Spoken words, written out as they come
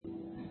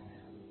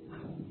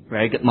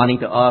Very good morning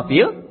to all of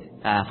you.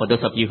 For those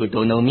of you who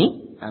don't know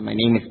me, my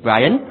name is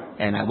Brian,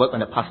 and I work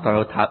on the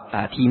pastoral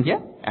team here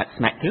at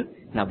SMAC 2,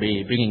 and I'll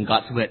be bringing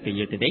God's Word to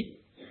you today.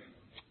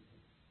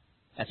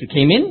 As you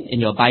came in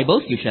your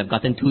Bibles, you should have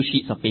gotten 2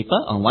 sheets of paper.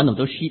 On one of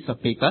those sheets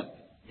of paper,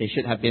 there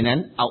should have been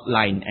an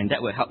outline, and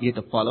that will help you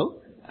to follow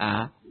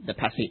the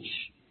passage.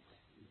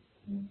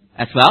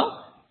 As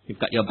well, you've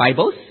got your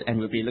Bibles, and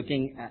we'll be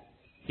looking at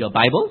your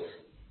Bibles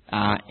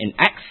in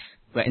Acts.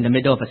 We're in the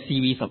middle of a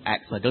series of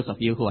Acts for those of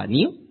you who are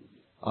new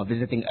or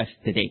visiting us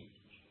today.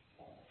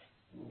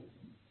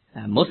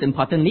 Most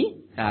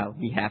importantly,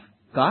 we have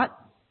God,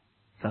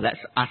 so let's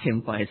ask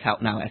Him for His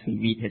help now as we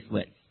read His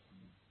words.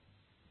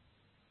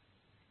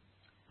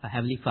 Our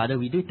Heavenly Father,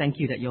 we do thank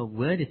You that Your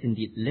Word is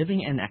indeed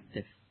living and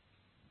active.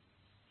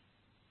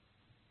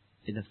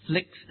 It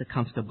afflicts the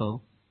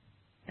comfortable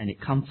and it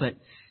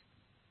comforts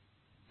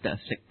the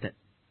afflicted.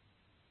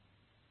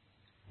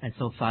 And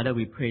so, Father,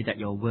 we pray that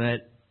Your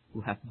Word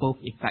will have both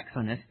effects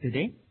on us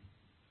today.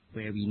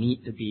 Where we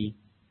need to be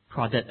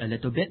prodded a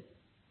little bit,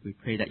 we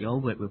pray that Your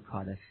Word will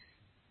prod us.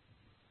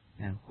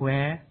 And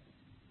where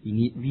we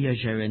need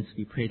reassurance,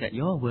 we pray that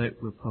Your Word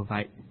will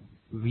provide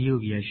real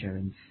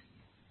reassurance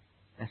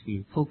as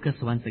we focus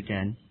once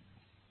again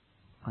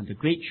on the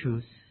great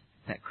truth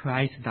that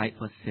Christ died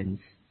for sins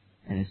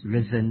and is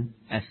risen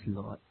as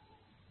Lord.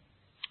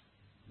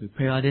 We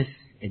pray all this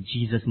in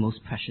Jesus' most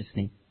precious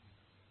name.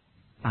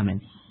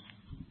 Amen.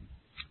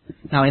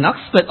 Now in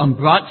Oxford on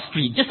Broad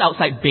Street, just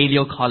outside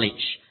Balliol College,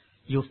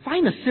 you'll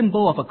find a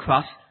symbol of a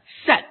cross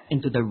set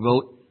into the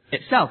road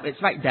itself.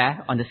 It's right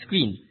there on the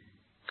screen.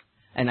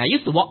 And I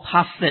used to walk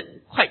past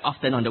it quite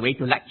often on the way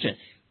to lectures.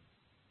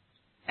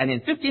 And in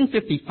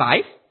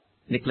 1555,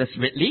 Nicholas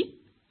Ridley,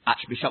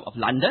 Archbishop of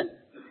London,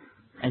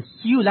 and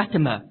Hugh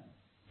Latimer,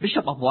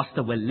 Bishop of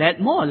Worcester, were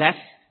led more or less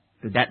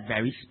to that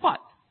very spot.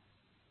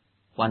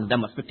 One of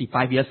them was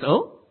 55 years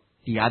old,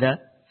 the other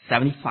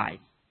 75.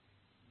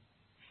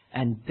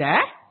 And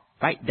there,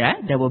 right there,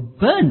 they were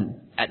burned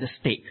at the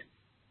stake,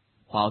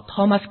 while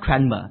Thomas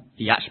Cranmer,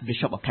 the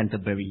Archbishop of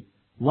Canterbury,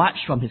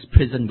 watched from his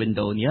prison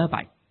window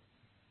nearby.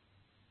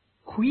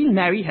 Queen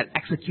Mary had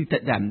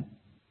executed them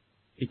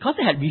because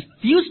they had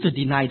refused to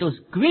deny those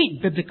great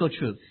biblical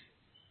truths,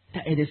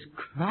 that it is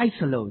Christ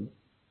alone,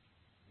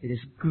 it is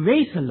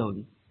grace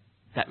alone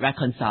that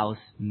reconciles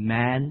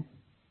man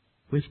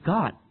with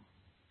God.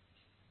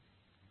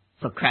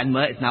 So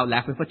Cranmer is now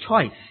left with a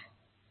choice.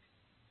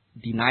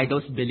 Deny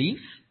those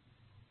beliefs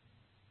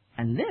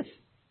and live.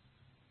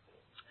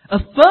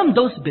 Affirm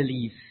those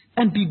beliefs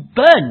and be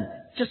burned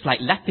just like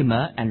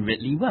Latimer and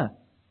Ridley were.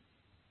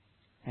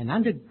 And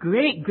under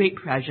great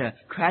pressure,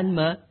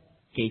 Cranmer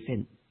gave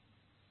in.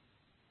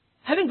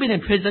 Having been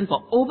in prison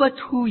for over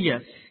 2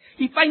 years,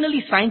 he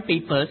finally signed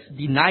papers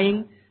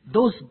denying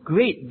those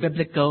great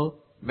biblical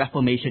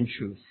Reformation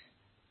truths.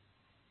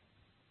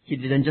 He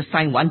didn't just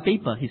sign one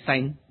paper, he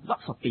signed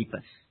lots of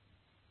papers.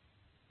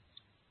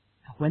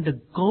 When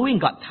the going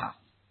got tough,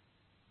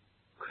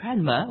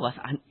 Cranmer was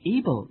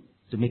unable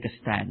to make a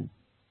stand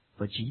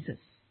for Jesus.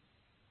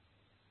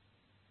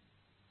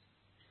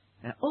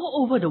 And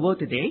all over the world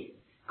today,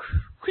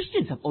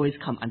 Christians have always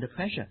come under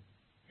pressure.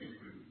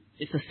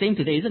 It's the same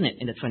today, isn't it,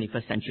 in the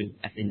 21st century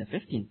as in the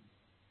 15th.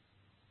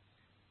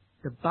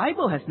 The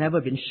Bible has never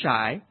been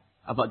shy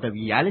about the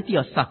reality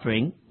of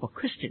suffering for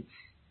Christians.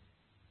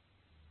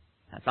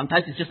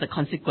 Sometimes it's just a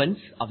consequence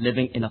of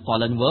living in a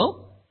fallen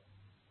world.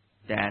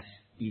 There's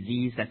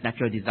disease, there's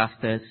natural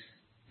disasters,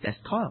 there's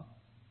toil.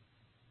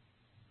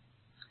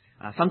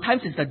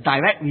 Sometimes it's the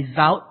direct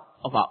result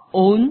of our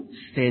own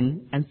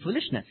sin and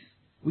foolishness.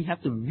 We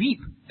have to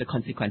reap the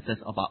consequences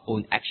of our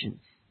own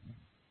actions.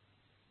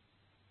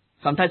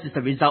 Sometimes it's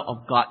the result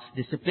of God's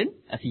discipline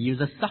as He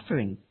uses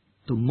suffering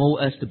to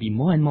mold us to be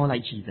more and more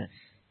like Jesus.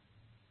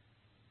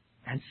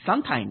 And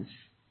sometimes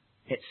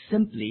it's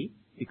simply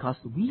because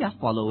we are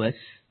followers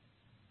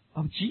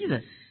of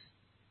Jesus.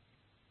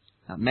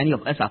 Many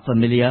of us are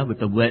familiar with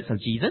the words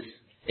of Jesus.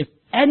 If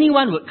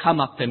anyone would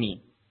come after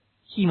me,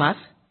 he must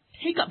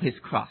take up his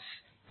cross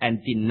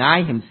and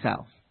deny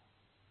himself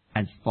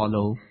and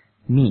follow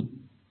me.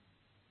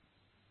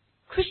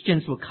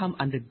 Christians will come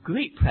under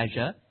great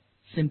pressure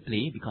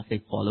simply because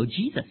they follow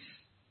Jesus.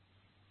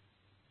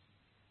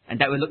 And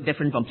that will look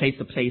different from place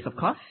to place, of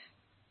course.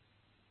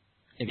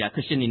 If you're a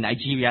Christian in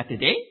Nigeria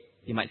today,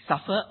 you might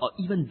suffer or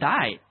even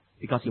die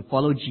because you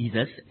follow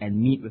Jesus and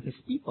meet with His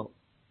people.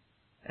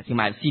 As you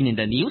might have seen in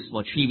the news,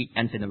 for 3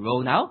 weekends in a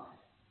row now,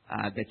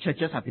 the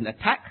churches have been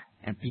attacked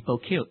and people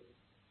killed.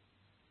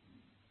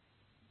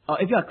 Or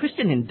if you're a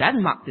Christian in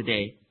Denmark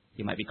today,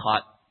 you might be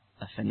called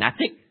a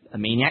fanatic, a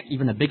maniac,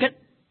 even a bigot,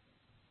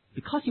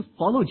 because you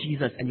follow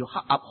Jesus and you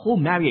uphold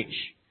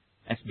marriage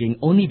as being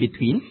only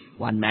between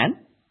one man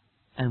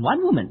and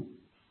one woman,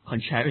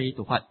 contrary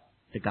to what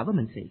the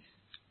government says.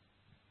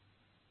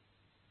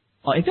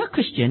 Or if you're a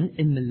Christian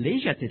in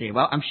Malaysia today,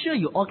 well, I'm sure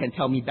you all can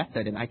tell me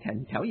better than I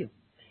can tell you.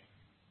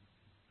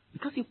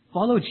 Because you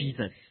follow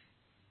Jesus.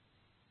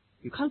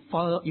 You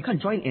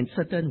can't join in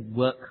certain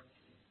work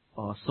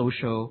or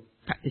social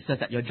practices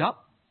at your job.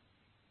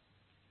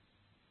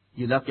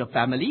 You love your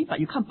family, but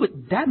you can't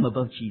put them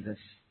above Jesus,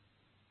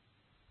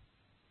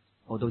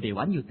 although they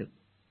want you to.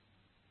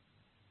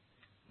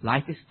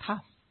 Life is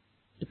tough.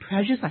 The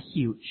pressures are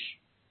huge.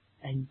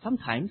 And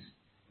sometimes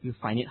you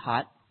find it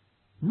hard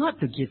not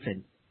to give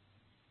in.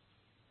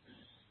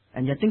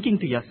 And you're thinking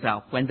to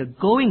yourself, when the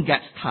going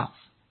gets tough,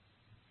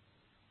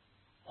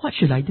 what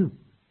should I do?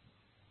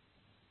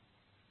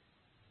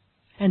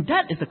 And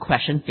that is the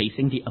question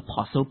facing the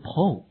Apostle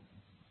Paul.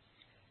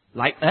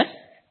 Like us,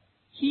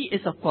 he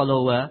is a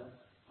follower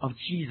of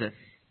Jesus.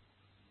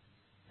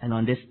 And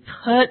on this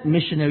third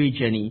missionary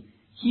journey,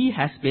 he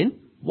has been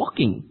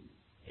walking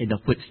in the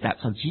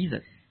footsteps of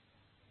Jesus.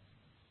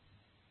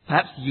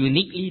 Perhaps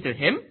uniquely to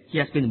him, he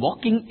has been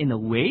walking in a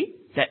way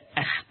that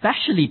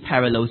especially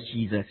parallels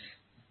Jesus.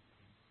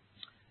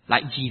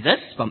 Like Jesus,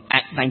 from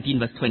Acts 19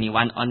 verse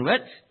 21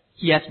 onwards,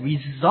 he has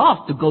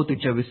resolved to go to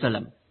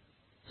Jerusalem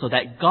so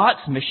that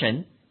God's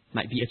mission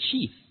might be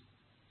achieved.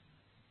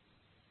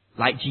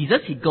 Like Jesus,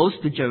 he goes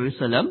to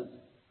Jerusalem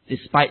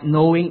despite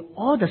knowing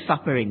all the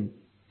suffering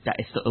that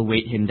is to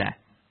await him there.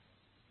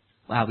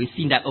 Wow, we've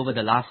seen that over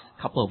the last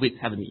couple of weeks,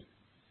 haven't we?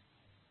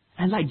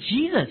 And like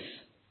Jesus,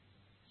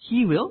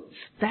 he will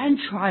stand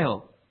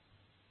trial.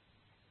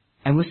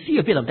 And we'll see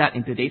a bit of that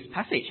in today's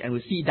passage, and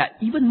we'll see that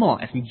even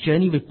more as we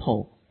journey with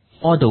Paul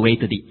all the way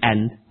to the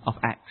end of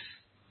Acts.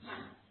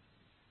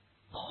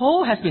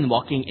 Paul has been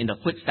walking in the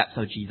footsteps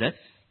of Jesus,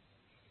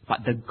 but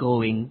the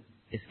going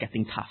is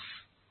getting tough.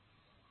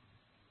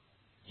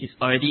 He's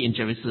already in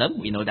Jerusalem,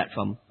 we know that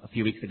from a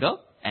few weeks ago,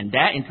 and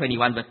there in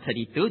 21 verse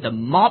 32, the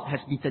mob has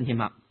beaten him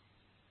up.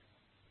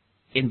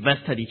 In verse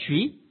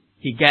 33,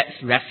 he gets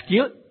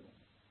rescued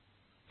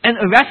and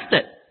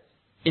arrested.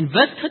 In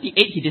verse 38,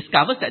 he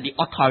discovers that the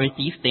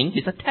authorities think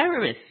he's a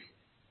terrorist.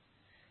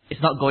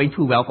 It's not going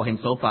too well for him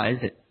so far, is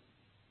it?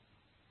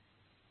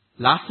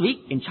 Last week,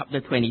 in chapter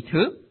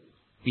 22,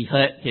 we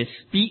heard his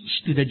speech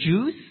to the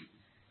Jews,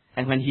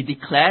 and when he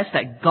declares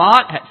that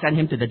God had sent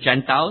him to the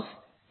Gentiles,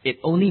 it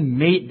only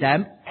made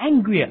them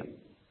angrier.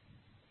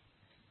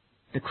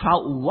 The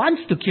crowd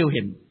wants to kill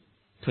him,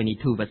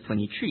 22 verse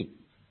 23.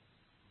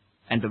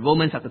 And the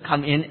Romans have to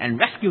come in and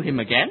rescue him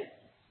again.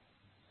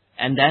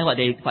 And then what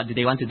do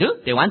they want to do?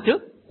 They want to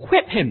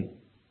whip him.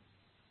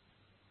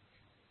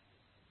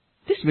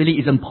 This really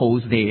isn't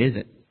Paul's day, is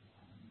it?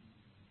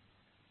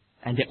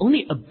 And they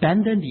only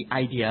abandon the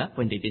idea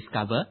when they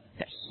discover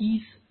that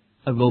he's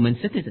a Roman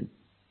citizen.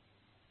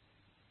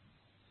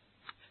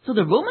 So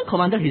the Roman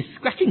commander is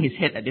scratching his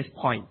head at this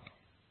point.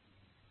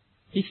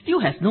 He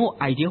still has no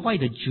idea why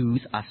the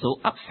Jews are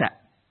so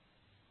upset.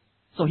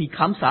 So he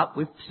comes up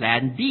with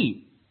plan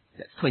B.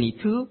 That's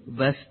 22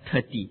 verse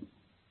 30.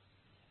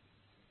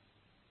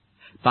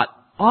 But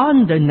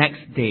on the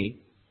next day,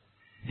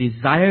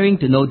 desiring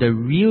to know the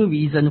real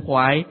reason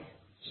why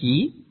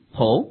he,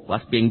 Paul,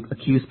 was being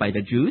accused by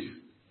the Jews,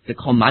 the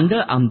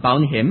commander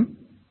unbound him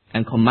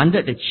and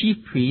commanded the chief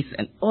priests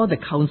and all the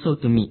council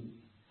to meet.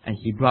 And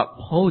he brought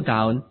Paul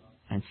down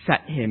and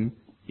set him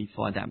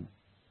before them.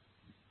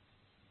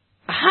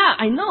 Aha,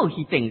 I know,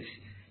 he thinks.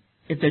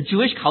 If the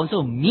Jewish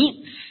council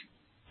meets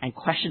and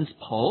questions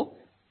Paul,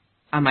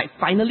 I might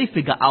finally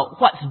figure out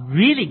what's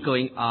really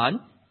going on,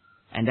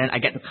 and then I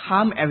get to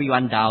calm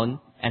everyone down,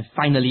 and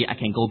finally I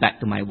can go back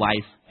to my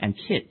wife and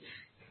kids.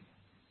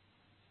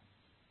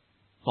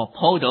 For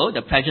Paul though,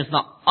 the pressure's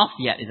not off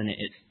yet, isn't it?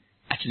 It's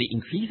actually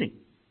increasing.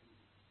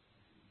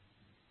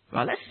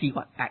 Well, let's see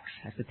what Acts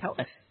has to tell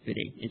us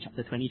today in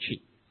chapter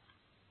 23.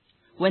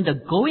 When the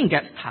going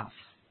gets tough,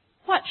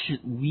 what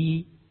should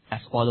we as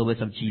followers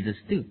of Jesus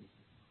do?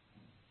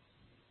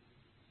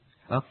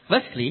 Well,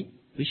 firstly,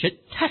 we should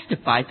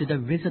testify to the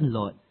risen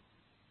Lord,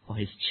 for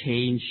He's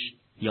changed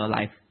your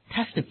life.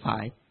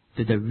 Testify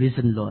to the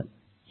risen Lord.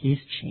 He's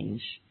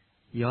changed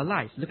your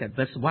life. Look at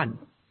verse 1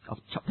 of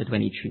chapter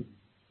 23.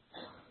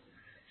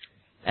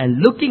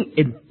 And looking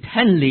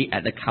intently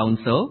at the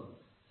council,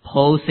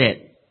 Paul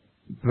said,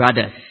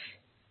 "Brothers,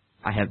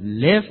 I have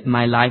lived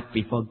my life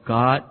before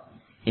God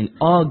in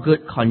all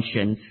good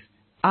conscience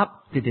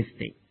up to this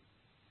day."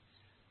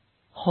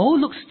 Paul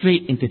looks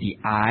straight into the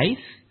eyes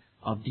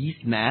of these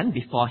men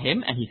before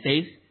him and he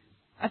says,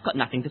 "I've got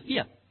nothing to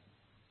fear.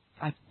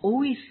 I've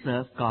always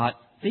served God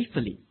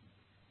faithfully."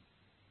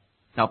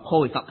 Now,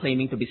 Paul is not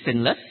claiming to be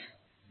sinless.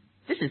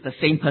 This is the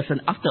same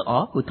person, after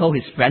all, who told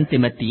his friend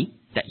Timothy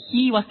that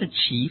he was the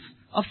chief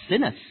of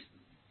sinners.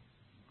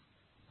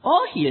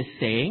 All he is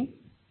saying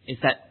is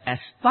that as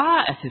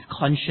far as his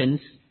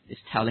conscience is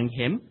telling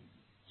him,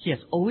 he has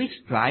always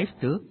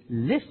strived to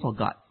live for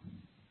God.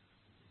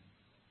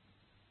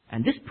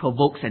 And this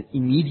provokes an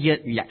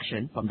immediate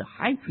reaction from the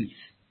high priest.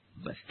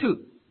 Verse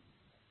 2.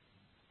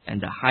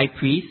 And the high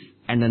priest,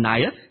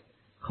 Ananias,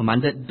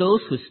 commanded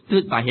those who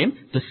stood by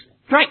him to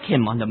strike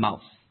him on the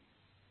mouth.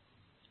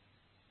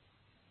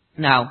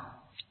 Now,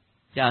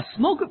 there are a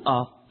small group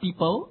of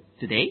people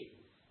today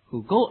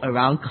who go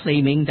around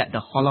claiming that the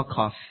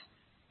Holocaust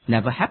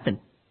never happened.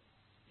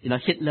 You know,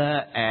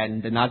 Hitler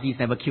and the Nazis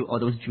never killed all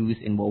those Jews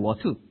in World War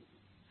II.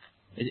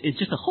 It's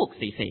just a hoax,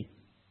 they say.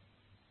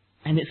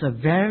 And it's a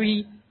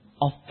very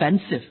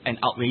offensive and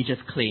outrageous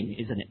claim,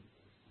 isn't it?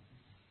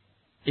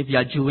 If you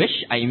are Jewish,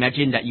 I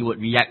imagine that you would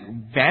react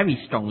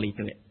very strongly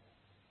to it.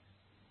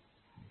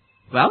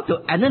 Well, to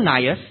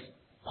Ananias,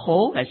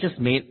 Paul has just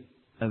made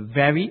a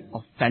very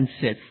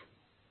offensive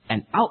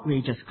and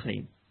outrageous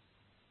claim.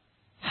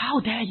 How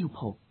dare you,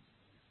 Paul?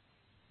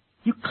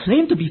 You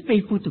claim to be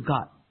faithful to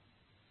God.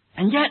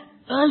 And yet,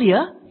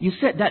 earlier, you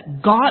said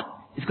that God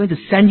is going to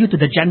send you to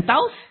the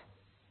Gentiles.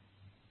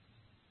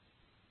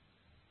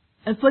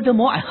 And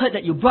furthermore, I heard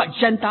that you brought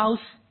Gentiles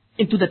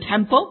into the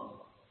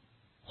temple.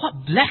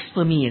 What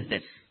blasphemy is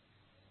this?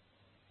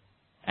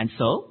 And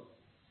so,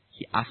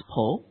 he asked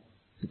Paul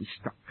to be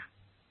struck.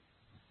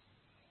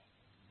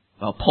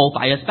 Well, Paul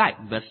fires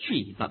back. Verse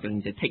 3. He's not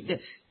going to take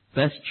this.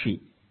 Verse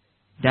 3.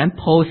 Then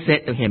Paul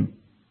said to him,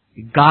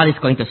 God is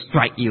going to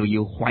strike you,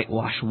 you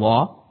whitewashed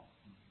wall.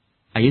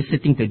 Are you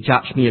sitting to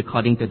judge me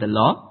according to the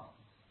law?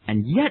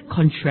 And yet,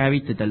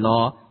 contrary to the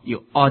law,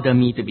 you order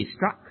me to be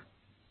struck.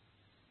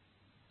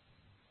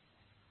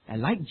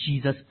 And like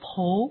Jesus,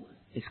 Paul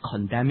is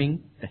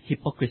condemning the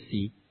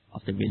hypocrisy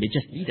of the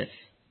religious leaders.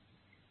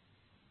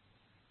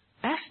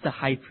 As the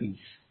high priest,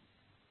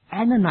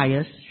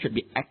 Ananias should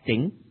be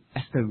acting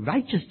as the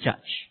righteous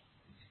judge.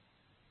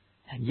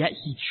 And yet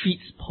he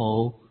treats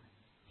Paul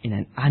in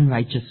an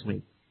unrighteous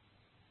way.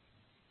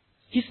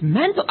 He's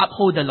meant to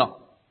uphold the law.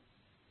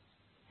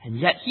 And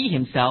yet he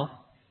himself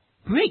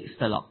breaks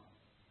the law.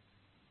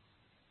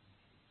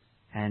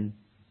 And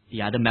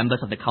the other members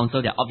of the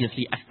council, they're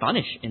obviously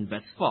astonished in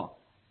verse 4.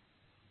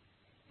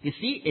 You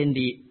see, in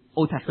the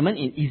Old Testament,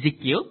 in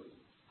Ezekiel,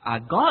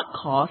 God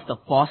calls the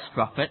false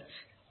prophets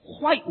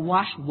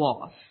whitewashed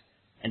walls,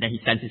 and then he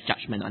sends his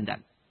judgment on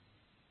them.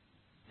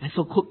 And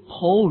so could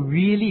Paul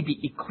really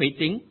be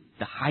equating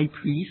the high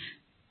priest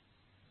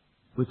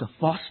with the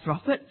false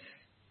prophets?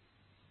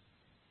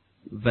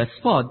 Verse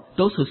 4,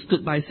 those who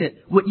stood by said,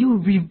 would you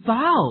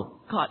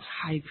revile God's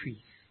high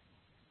priest?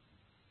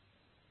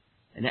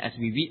 And then as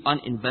we read on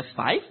in verse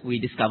 5, we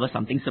discover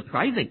something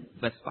surprising.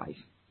 Verse 5.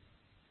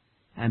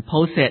 And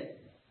Paul said,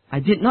 I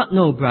did not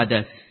know,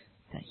 brothers,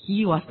 that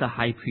he was the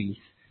high priest,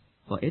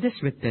 for it is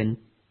written,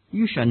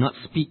 you shall not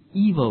speak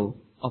evil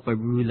of a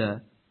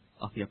ruler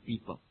of your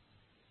people.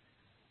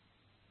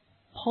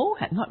 Paul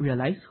had not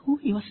realized who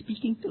he was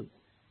speaking to.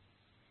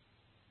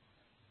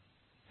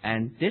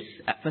 And this,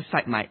 at first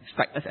sight, might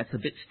strike us as a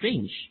bit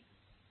strange.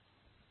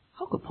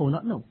 How could Paul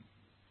not know?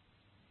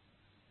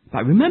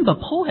 But remember,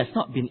 Paul has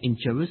not been in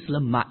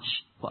Jerusalem much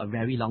for a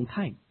very long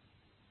time.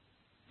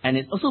 And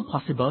it's also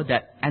possible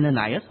that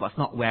Ananias was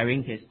not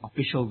wearing his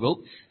official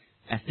robes,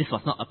 as this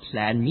was not a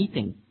planned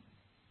meeting.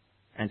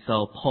 And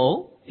so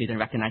Paul didn't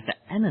recognize that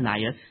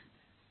Ananias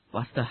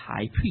was the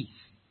high priest.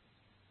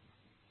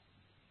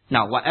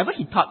 Now, whatever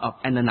he thought of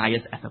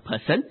Ananias as a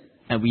person,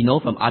 and we know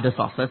from other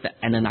sources that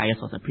Ananias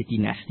was a pretty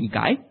nasty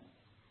guy,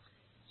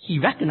 he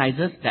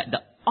recognizes that the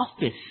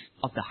office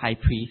of the high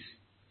priest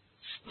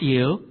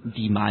still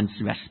demands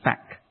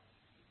respect.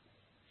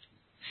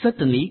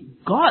 Certainly,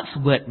 God's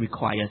word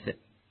requires it,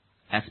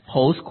 as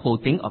Paul's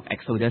quoting of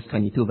Exodus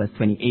 22 verse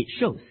 28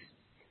 shows.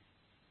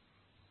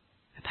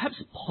 Perhaps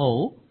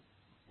Paul,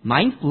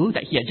 mindful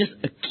that he had just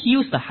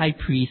accused the high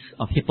priest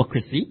of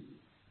hypocrisy,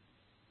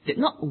 did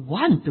not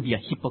want to be a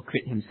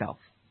hypocrite himself.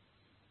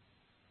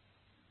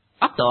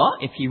 After all,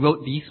 if he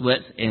wrote these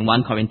words in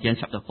 1 Corinthians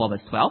chapter 4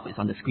 verse 12, it's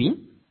on the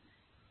screen.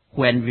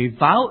 When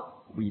reviled,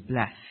 we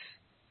bless.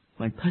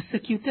 When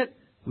persecuted,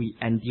 we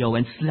endure.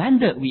 When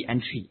slandered, we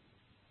entreat.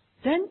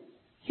 Then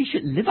he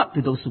should live up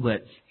to those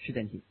words,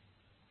 shouldn't he?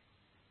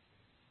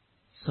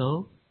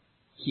 So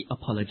he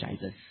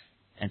apologizes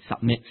and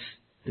submits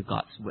to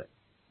God's word.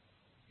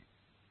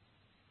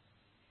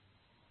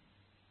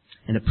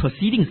 And the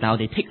proceedings now,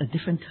 they take a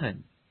different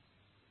turn.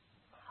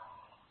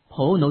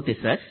 Paul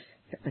notices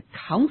that the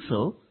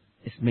council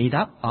is made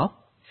up of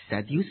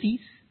Sadducees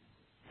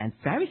and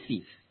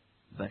Pharisees.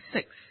 Verse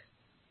 6.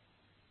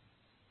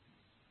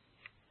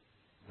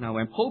 Now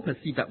when Paul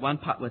perceived that one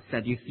part was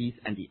Sadducees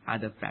and the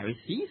other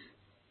Pharisees,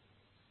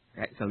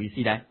 right, so you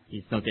see that,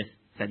 he's noticed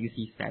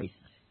Sadducees, Pharisees.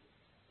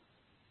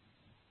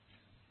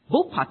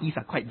 Both parties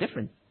are quite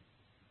different.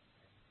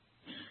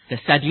 The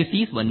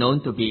Sadducees were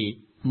known to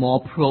be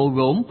more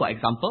pro-Rome, for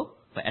example,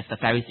 whereas the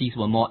Pharisees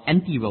were more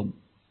anti-Rome.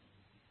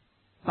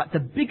 But the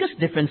biggest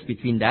difference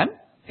between them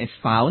is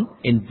found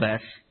in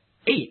verse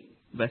 8.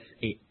 Verse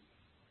 8.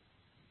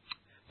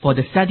 For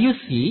the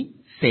Sadducees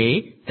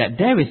say that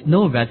there is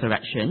no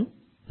resurrection,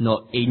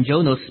 no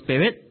angel, no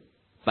spirit,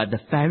 but the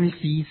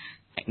Pharisees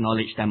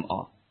acknowledge them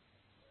all.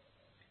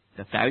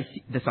 The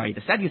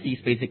Sadducees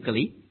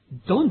basically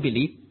don't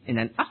believe in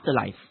an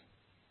afterlife,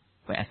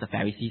 whereas the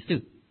Pharisees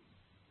do.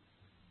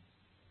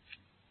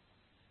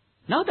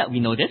 Now that we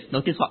know this,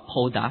 notice what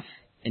Paul does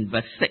in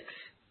verse 6.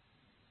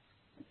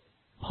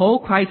 Paul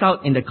cries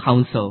out in the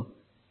council,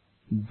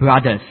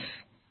 brothers,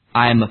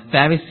 I am a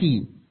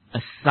Pharisee, a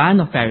son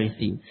of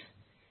Pharisees.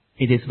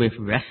 It is with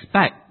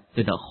respect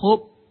to the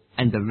hope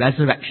and the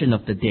resurrection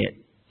of the dead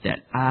that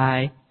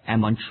I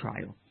am on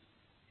trial.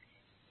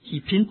 He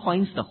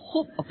pinpoints the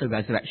hope of the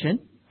resurrection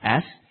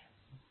as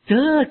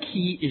the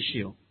key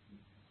issue.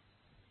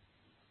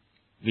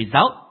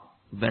 Result,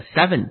 verse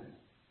 7.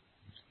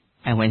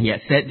 And when he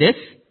had said this,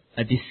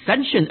 a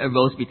dissension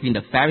arose between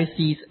the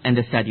Pharisees and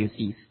the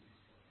Sadducees,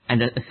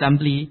 and the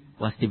assembly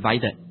was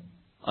divided.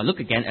 Or look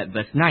again at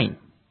verse 9.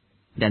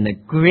 Then a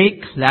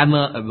great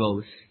clamor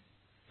arose,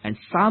 and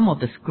some of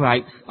the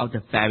scribes of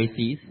the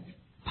Pharisees'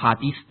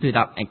 party stood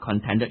up and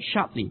contended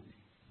sharply.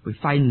 We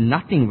find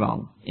nothing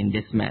wrong in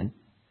this man.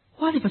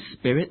 What if a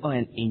spirit or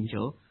an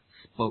angel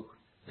spoke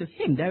to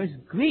him? There is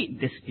great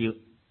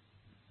dispute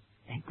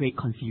and great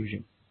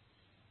confusion.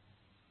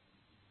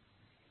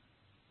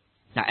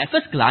 Now, at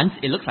first glance,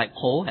 it looks like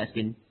Paul has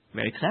been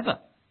very clever.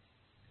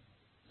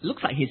 It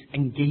looks like he's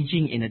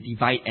engaging in a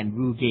divide and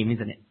rule game,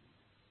 isn't it?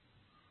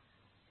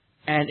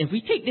 And if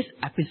we take this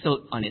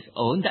episode on its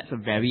own, that's a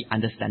very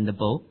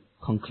understandable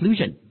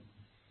conclusion.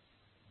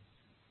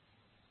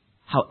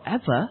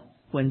 However,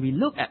 when we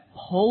look at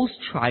Paul's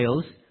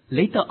trials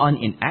later on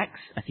in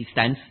Acts, as he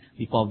stands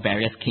before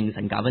various kings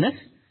and governors,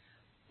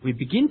 we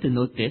begin to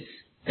notice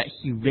that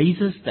he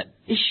raises the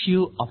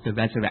issue of the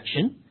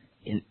resurrection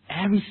in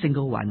every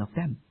single one of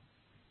them.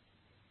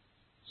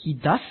 He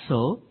does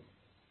so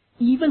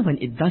even when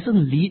it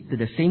doesn't lead to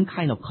the same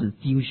kind of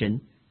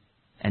confusion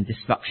and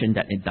disruption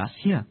that it does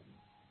here.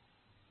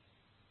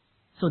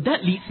 So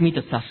that leads me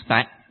to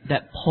suspect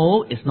that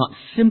Paul is not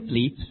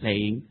simply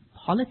playing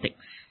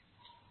politics.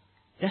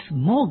 There's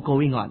more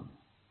going on.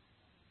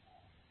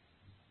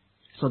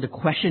 So the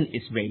question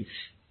is raised.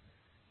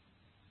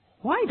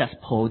 Why does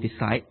Paul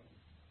decide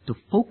to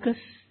focus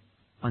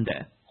on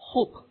the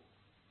hope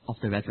of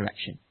the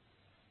resurrection?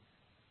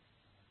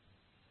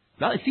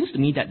 Well, it seems to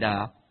me that there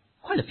are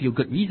quite a few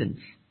good reasons.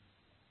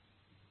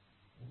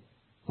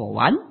 For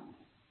one,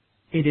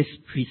 it is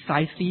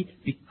precisely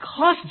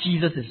because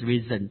Jesus is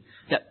risen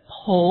that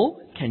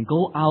Paul can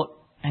go out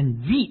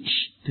and reach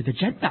to the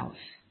Gentiles.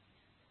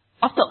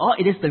 After all,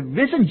 it is the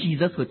risen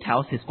Jesus who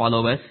tells his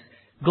followers,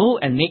 go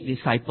and make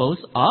disciples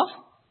of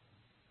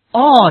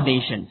all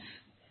nations.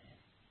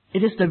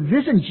 It is the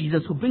risen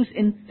Jesus who brings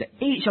in the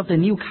age of the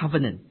new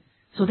covenant,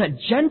 so that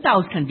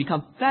Gentiles can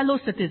become fellow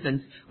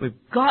citizens with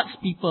God's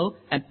people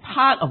and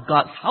part of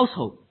God's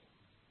household.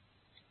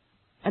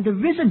 And the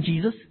risen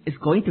Jesus is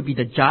going to be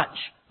the judge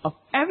of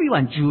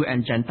everyone, Jew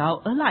and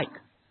Gentile alike.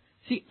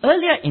 See,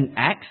 earlier in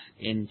Acts,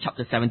 in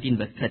chapter 17,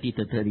 verse 30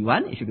 to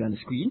 31, it should be on the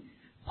screen,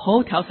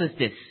 Paul tells us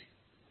this: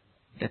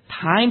 the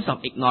times of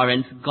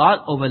ignorance God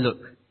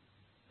overlooked,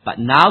 but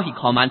now he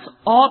commands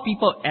all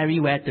people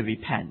everywhere to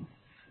repent,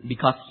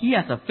 because he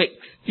has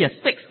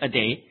fixed a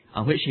day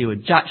on which he will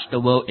judge the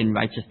world in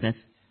righteousness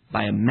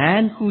by a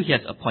man who he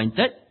has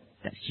appointed,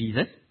 that's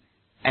Jesus,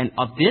 and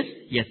of this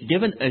he has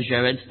given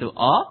assurance to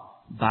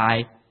all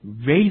by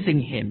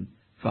raising him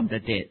from the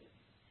dead.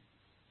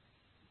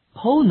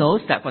 Paul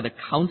knows that for the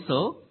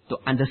council to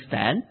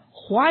understand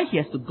why he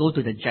has to go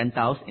to the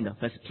Gentiles in the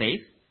first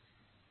place,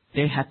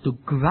 they have to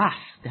grasp,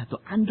 they have to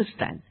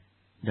understand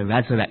the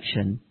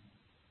resurrection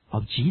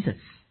of Jesus.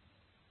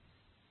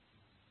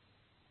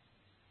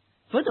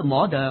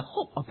 Furthermore, the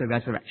hope of the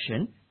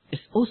resurrection is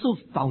also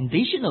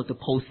foundational to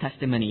Paul's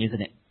testimony,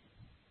 isn't it?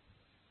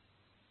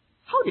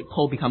 How did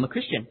Paul become a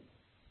Christian?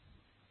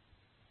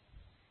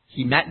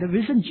 He met the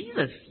risen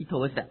Jesus. He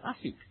told us that last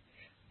week.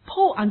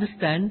 Paul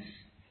understands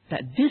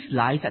that this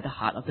lies at the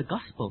heart of the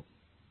gospel.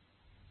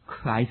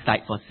 Christ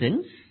died for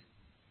sins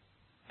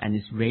and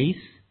is raised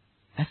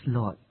as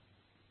Lord.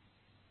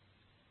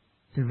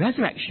 The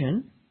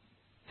resurrection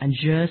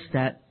ensures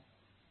that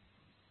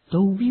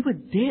though we were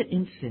dead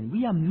in sin,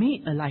 we are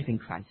made alive in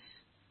Christ.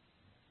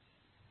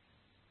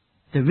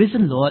 The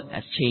risen Lord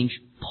has changed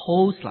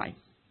Paul's life.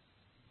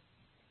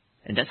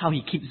 And that's how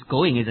he keeps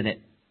going, isn't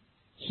it?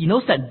 He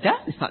knows that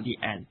death is not the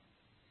end.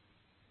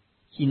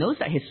 He knows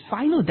that his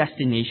final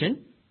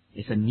destination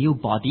is a new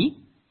body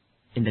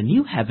in the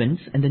new heavens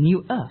and the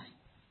new earth.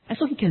 And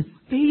so he can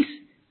face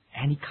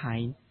any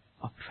kind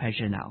of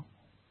pressure now,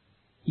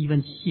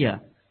 even here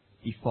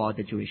before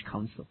the Jewish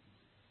council.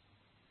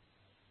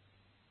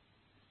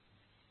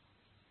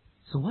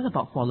 So what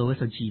about followers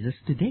of Jesus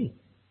today?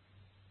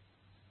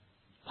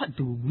 What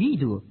do we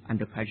do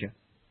under pressure?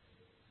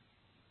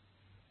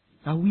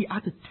 Now we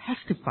are to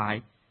testify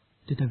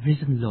to the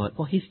risen Lord,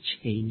 for He's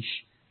changed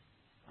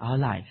our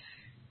lives.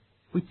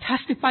 We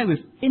testify with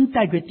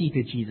integrity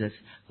to Jesus,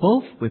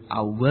 both with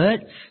our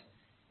words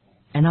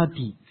and our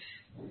deeds.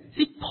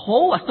 See,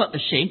 Paul was not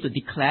ashamed to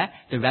declare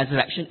the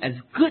resurrection as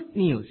good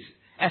news,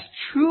 as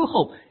true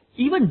hope,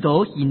 even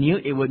though he knew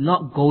it would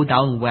not go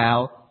down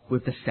well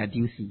with the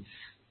Sadducees.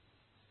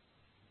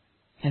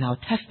 And our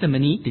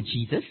testimony to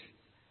Jesus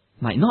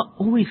might not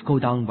always go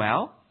down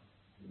well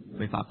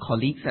with our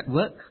colleagues at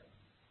work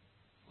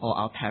or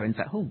our parents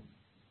at home.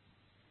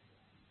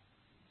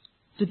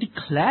 To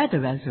declare the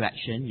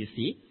resurrection, you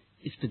see,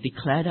 is to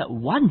declare that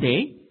one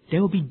day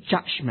there will be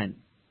judgment,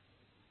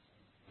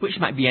 which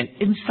might be an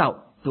insult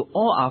to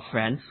all our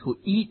friends who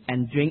eat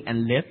and drink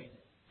and live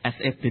as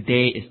if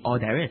today is all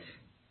there is.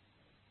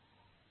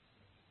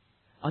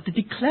 Or to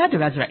declare the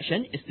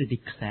resurrection is to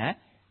declare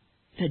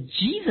that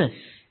Jesus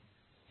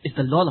is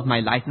the Lord of my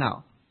life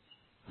now.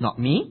 Not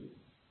me,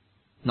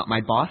 not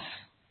my boss,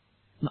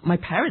 not my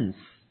parents.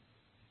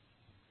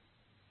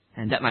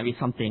 And that might be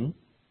something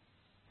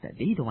that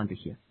they don't want to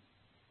hear.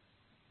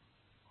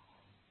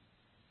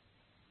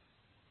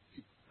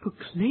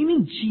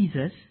 Proclaiming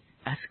Jesus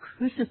as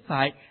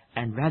crucified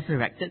and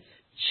resurrected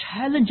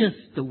challenges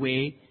the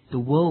way the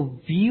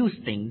world views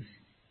things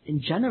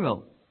in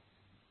general.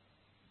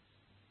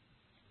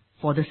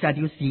 For the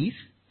Sadducees,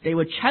 they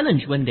were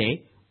challenged one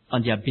day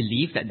on their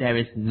belief that there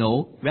is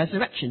no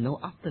resurrection, no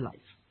afterlife.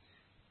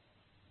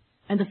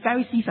 And the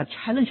Pharisees are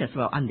challenged as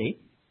well, aren't they?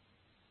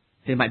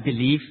 They might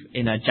believe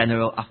in a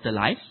general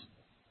afterlife,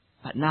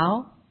 but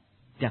now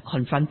they're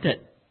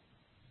confronted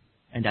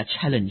and they're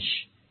challenged.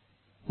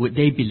 Would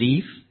they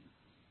believe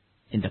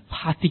in the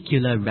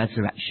particular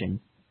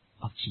resurrection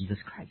of Jesus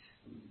Christ?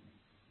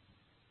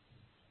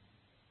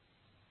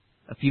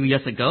 A few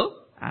years ago,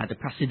 the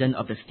president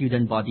of the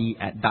student body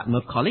at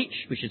Dartmouth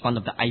College, which is one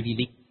of the Ivy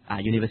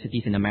League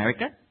universities in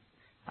America,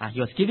 he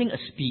was giving a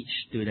speech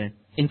to the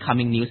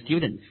incoming new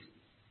students.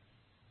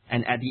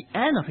 And at the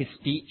end of his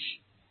speech,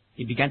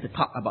 he began to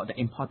talk about the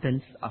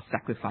importance of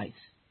sacrifice.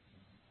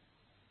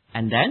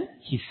 And then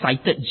he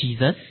cited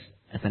Jesus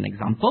as an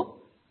example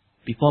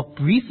before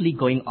briefly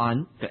going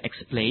on to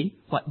explain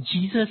what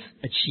Jesus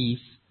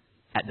achieved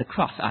at the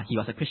cross. He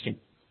was a Christian.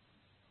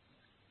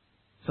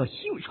 So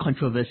huge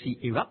controversy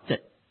erupted.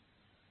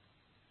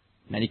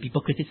 Many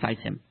people criticized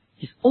him.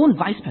 His own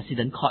vice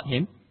president called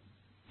him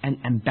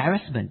an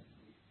embarrassment.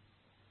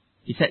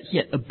 He said he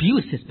had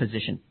abused his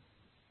position.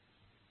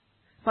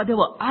 But there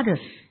were others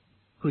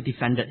who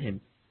defended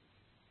him.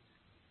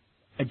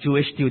 A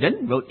Jewish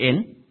student wrote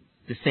in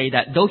to say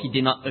that though he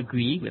did not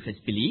agree with his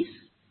beliefs,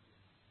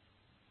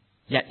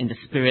 yet in the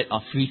spirit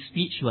of free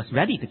speech, he was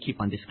ready to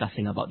keep on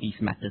discussing about these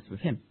matters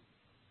with him.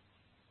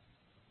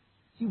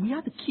 See, we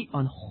have to keep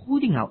on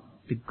holding out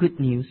the good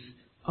news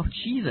of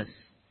Jesus,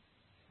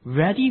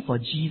 ready for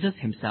Jesus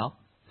himself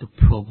to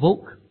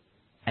provoke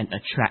and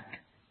attract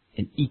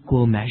in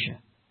equal measure.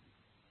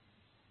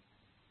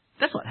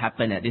 That's what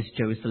happened at this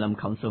Jerusalem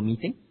Council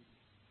meeting.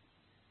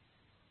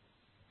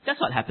 That's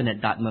what happened at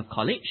Dartmouth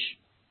College.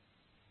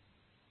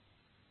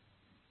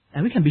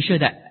 And we can be sure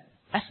that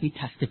as we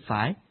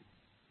testify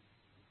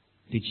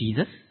to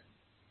Jesus,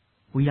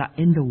 we are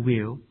in the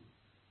will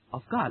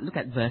of God. Look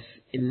at verse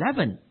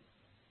 11.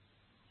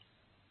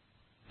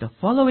 The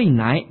following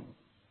night,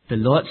 the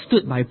Lord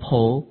stood by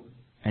Paul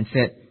and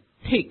said,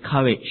 "Take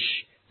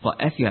courage, for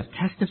as you have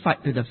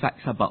testified to the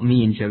facts about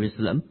me in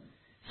Jerusalem,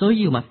 so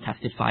you must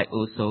testify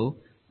also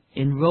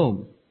in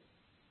Rome."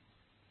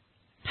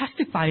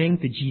 Testifying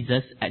to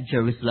Jesus at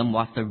Jerusalem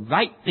was the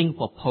right thing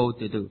for Paul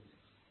to do,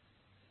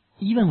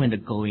 even when the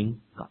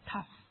going got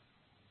tough.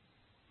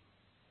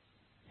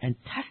 And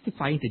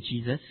testifying to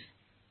Jesus,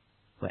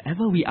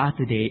 wherever we are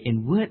today,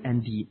 in word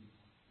and deed,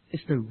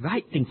 is the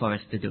right thing for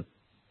us to do,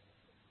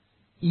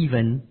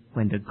 even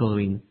when the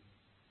going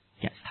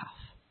gets tough.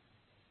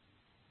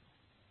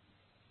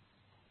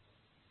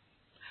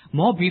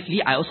 More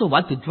briefly, I also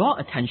want to draw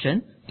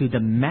attention to the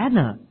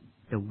manner,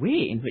 the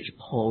way in which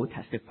Paul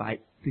testified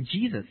to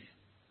Jesus.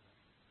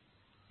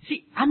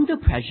 See, under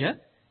pressure,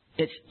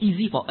 it's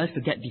easy for us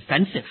to get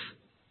defensive,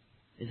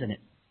 isn't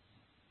it?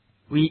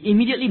 We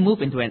immediately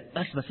move into an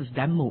us versus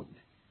them mode.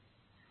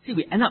 See,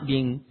 we end up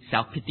being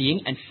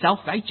self-pitying and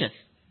self-righteous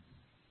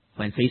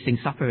when facing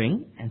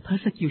suffering and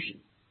persecution.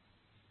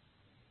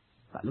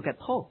 But look at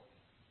Paul.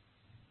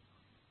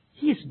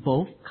 He is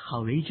both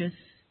courageous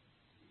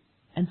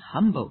and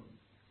humble.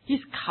 He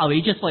is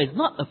courageous, for he is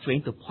not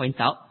afraid to point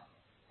out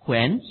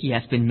when he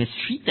has been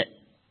mistreated.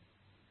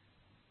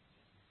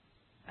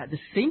 At the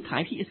same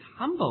time, he is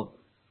humble,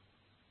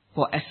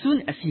 for as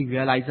soon as he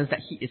realizes that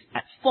he is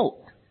at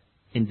fault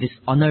in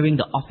dishonoring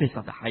the office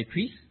of the high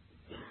priest,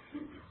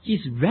 he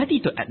is ready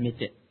to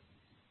admit it.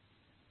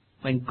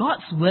 When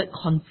God's word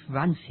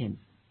confronts him,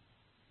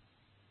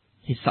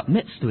 he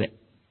submits to it.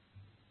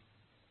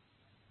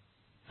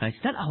 Now, is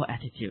that our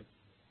attitude?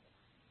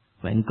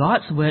 When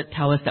God's word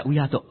tells us that we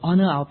are to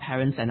honor our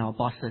parents and our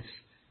bosses,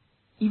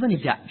 even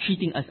if they are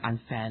treating us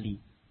unfairly,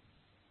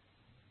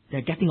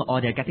 they're getting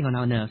on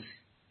our nerves,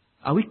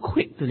 are we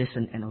quick to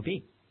listen and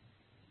obey?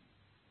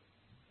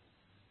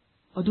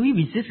 Or do we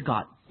resist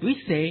God? Do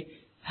we say,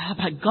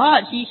 but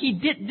God, he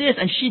did this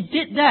and she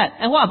did that,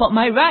 and what about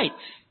my rights?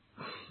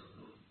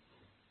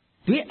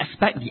 Do we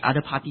expect the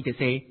other party to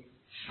say,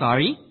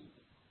 sorry,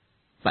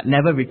 but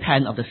never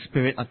repent of the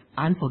spirit of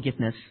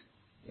unforgiveness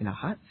in our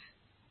hearts?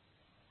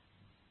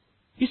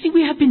 You see,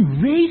 we have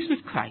been raised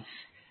with Christ,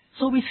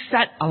 so we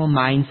set our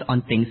minds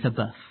on things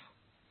above.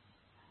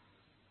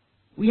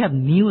 We have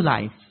new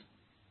life,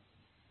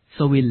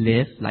 so we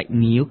live like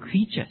new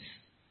creatures.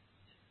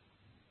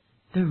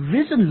 The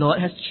risen Lord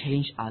has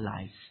changed our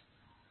lives,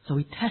 so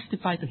we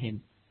testify to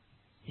Him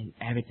in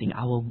everything,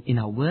 in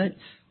our words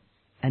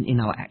and in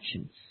our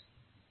actions.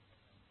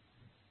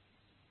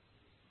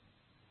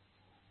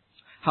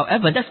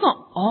 However, that's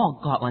not all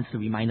God wants to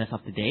remind us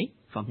of today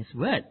from His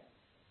Word.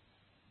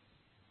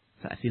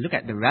 So as we look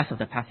at the rest of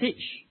the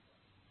passage,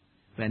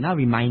 We are now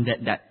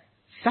reminded that,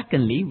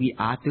 secondly, we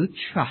are to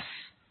trust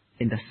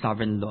in the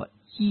sovereign Lord.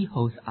 He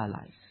holds our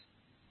lives.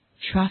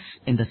 Trust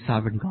in the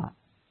sovereign God.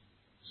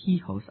 He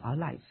holds our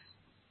lives.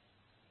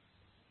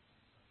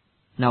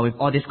 Now, with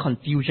all this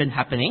confusion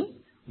happening,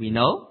 we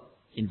know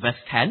in verse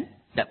 10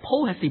 that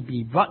Paul has to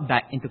be brought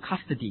back into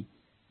custody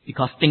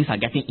because things are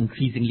getting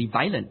increasingly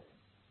violent.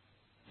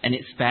 And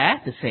it's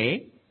fair to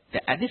say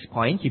that at this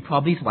point, he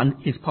probably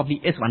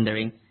is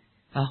wondering,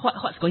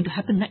 what's going to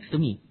happen next to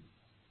me?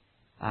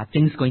 Are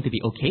things going to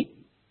be okay?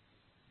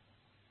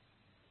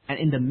 And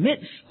in the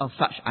midst of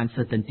such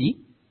uncertainty,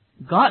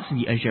 God's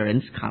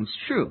reassurance comes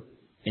true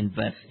in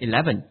verse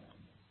 11.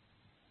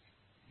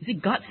 You see,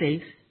 God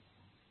says,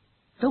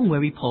 don't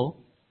worry, Paul.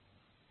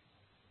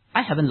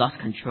 I haven't lost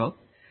control.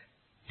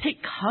 Take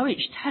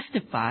courage,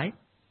 testify,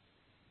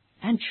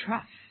 and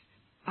trust.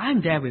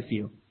 I'm there with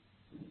you.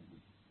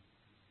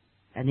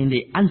 And in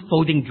the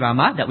unfolding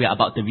drama that we are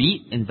about to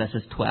read in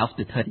verses 12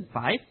 to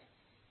 35,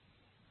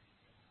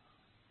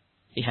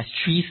 it has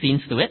 3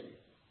 scenes to it,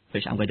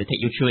 which I'm going to take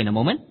you through in a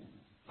moment.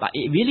 But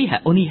it really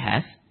only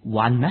has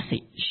one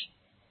message.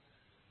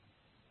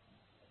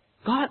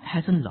 God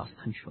hasn't lost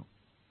control.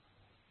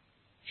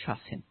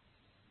 Trust Him.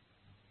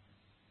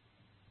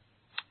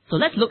 So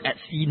let's look at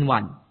scene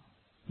 1,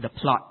 the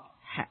plot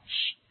hatch.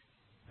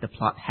 The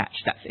plot hatch,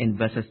 that's in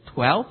verses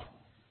 12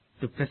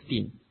 to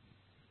 15.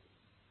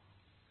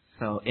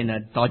 So in a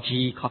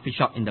dodgy coffee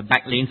shop in the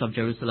back lanes of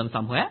Jerusalem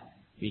somewhere,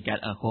 we get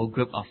a whole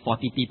group of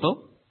 40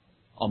 people,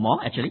 or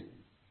more actually.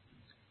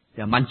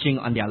 They're munching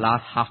on their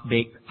last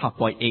half-baked,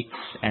 half-boiled eggs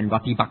and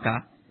roti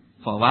bakar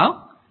for a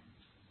while.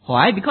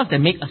 Why? Because they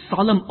make a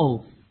solemn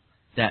oath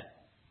that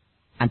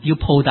until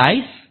Paul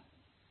dies,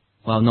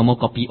 well, no more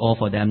kopi o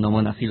for them, no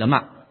more nasi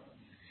lemak.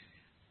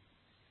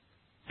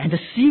 And the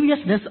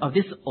seriousness of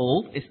this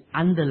oath is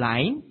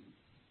underlined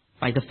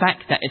by the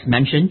fact that it's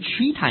mentioned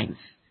 3 times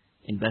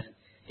in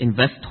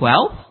verse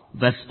 12,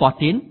 verse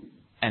 14,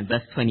 and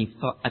verse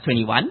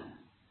 21.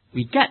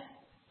 We get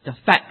the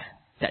fact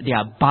that they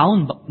are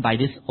bound by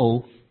this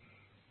oath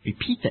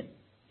repeated.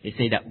 They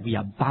say that we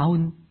are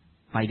bound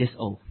by this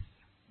oath.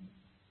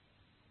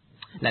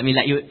 Let me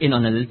let you in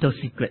on a little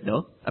secret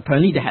though.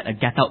 Apparently they had a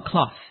get-out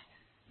clause.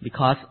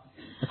 Because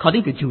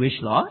according to Jewish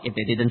law, if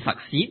they didn't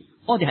succeed,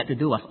 all they had to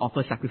do was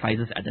offer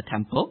sacrifices at the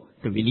temple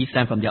to release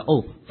them from their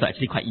oath. So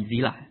actually quite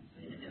easy lah.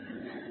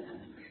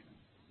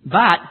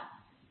 But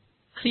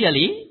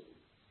clearly,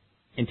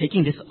 in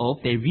taking this oath,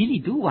 they really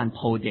do want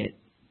Paul dead.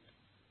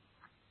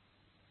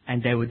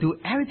 And they will do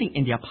everything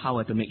in their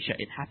power to make sure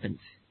it happens.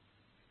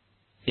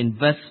 In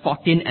verse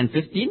 14 and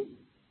 15,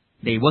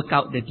 they work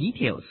out the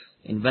details.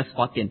 In verse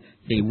 14,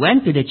 they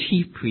went to the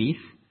chief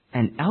priests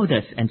and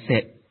elders and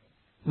said,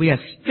 we have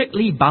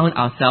strictly bound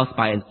ourselves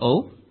by an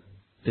oath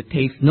to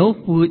taste no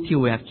food till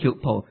we have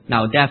killed Paul.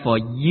 Now therefore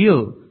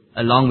you,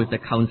 along with the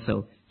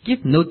council,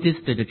 give notice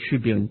to the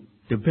tribune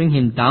to bring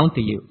him down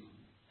to you,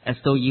 as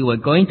though you were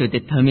going to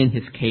determine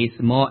his case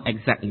more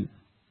exactly.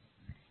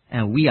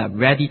 And we are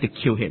ready to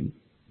kill him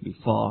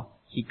before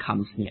he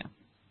comes near.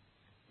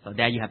 So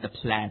there you have the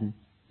plan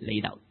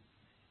laid out.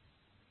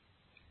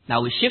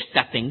 Now we shift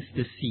settings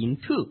to scene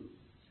 2.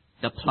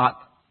 The plot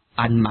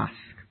unmasked.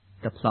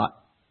 The plot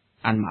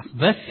unmasked.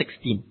 Verse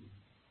 16.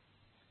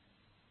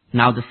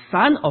 Now the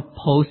son of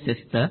Paul's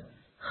sister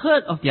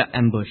heard of their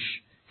ambush,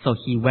 so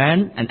he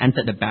went and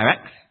entered the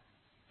barracks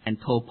and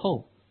told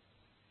Paul.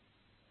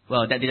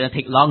 Well, that didn't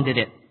take long, did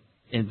it?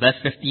 In verse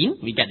 15,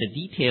 we get the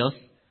details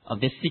of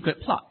this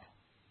secret plot.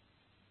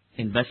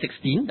 In verse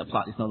 16, the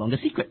plot is no longer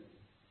secret.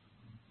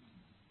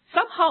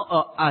 Somehow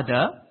or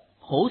other,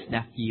 Paul's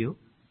nephew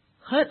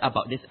heard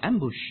about this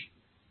ambush.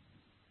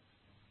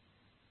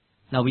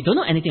 Now, we don't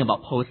know anything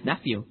about Paul's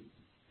nephew.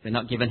 We're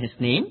not given his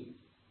name.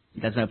 He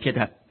doesn't appear to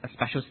have a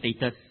special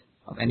status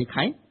of any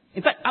kind.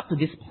 In fact, up to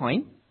this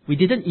point, we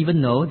didn't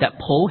even know that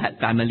Paul had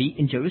family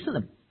in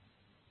Jerusalem.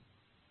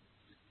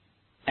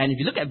 And if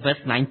you look at verse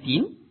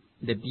 19,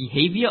 the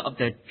behavior of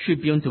the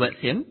tribune towards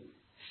him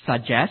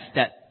suggests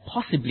that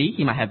possibly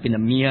he might have been a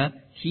mere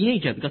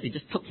teenager because he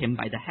just took him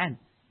by the hand.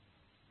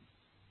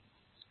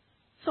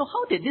 So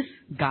how did this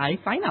guy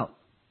find out?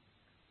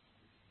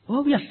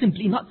 Well, we are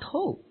simply not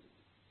told.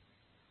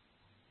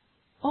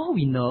 All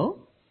we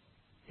know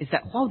is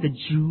that while the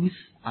Jews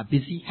are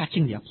busy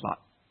hatching their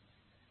plot,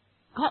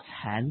 God's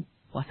hand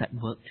was at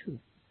work too.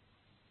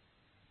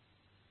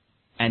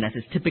 And as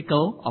is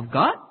typical of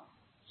God,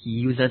 He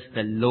uses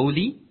the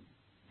lowly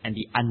and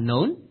the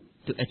unknown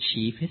to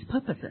achieve His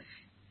purposes.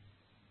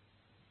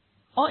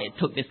 All it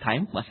took this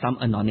time was some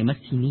anonymous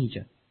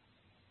teenager.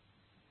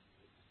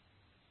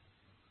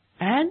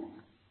 And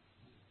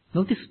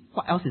notice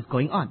what else is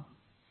going on.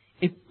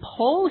 If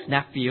Paul's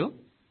nephew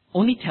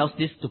only tells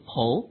this to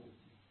Paul,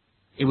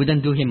 it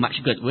wouldn't do him much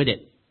good, would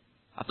it?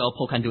 After all,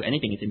 Paul can't do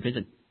anything, he's in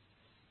prison.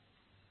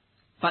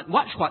 But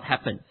watch what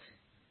happens.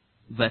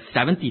 Verse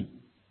 17.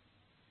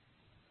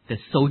 The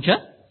soldier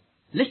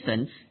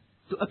listens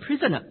to a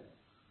prisoner.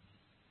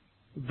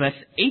 Verse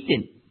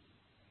 18.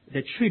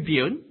 The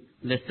tribune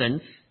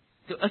listens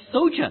to a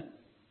soldier.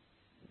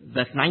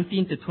 Verse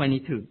 19 to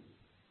 22.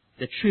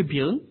 The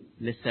tribune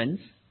listens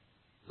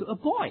to a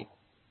boy.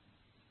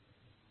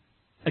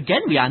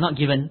 Again, we are not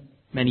given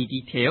many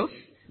details,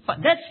 but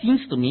that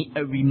seems to me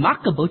a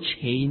remarkable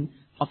chain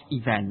of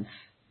events.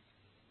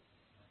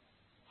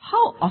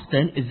 How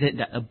often is it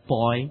that a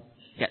boy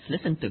gets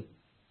listened to?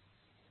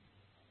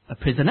 A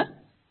prisoner?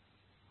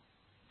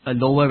 A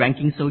lower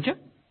ranking soldier?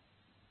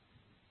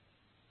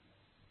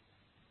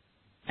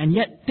 And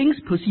yet things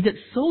proceeded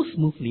so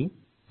smoothly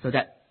so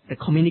that the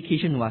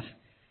communication was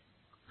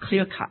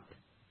clear-cut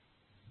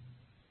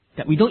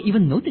that we don't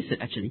even notice it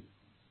actually.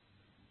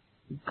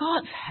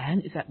 God's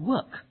hand is at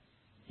work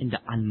in the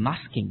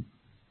unmasking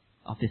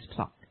of this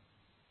plot.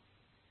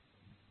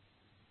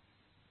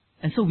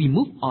 And so we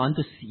move on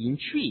to scene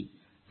 3.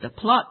 The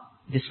plot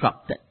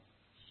disrupted.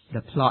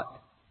 The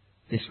plot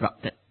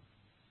disrupted.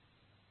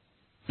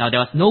 Now there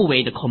was no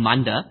way the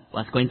commander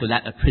was going to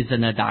let a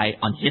prisoner die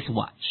on his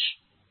watch.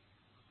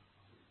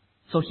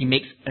 So he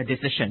makes a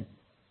decision.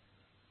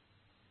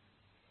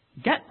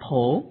 Get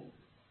Paul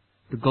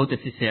to go to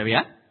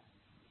Caesarea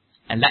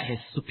and let his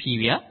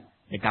superior,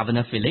 the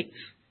governor Felix,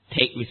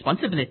 take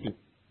responsibility.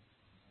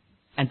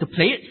 And to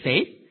play it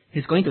safe,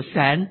 he's going to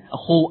send a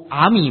whole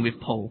army with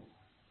Paul.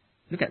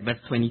 Look at verse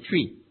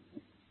 23.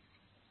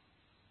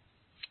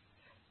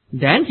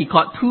 Then he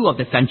called 2 of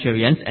the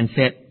centurions and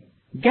said,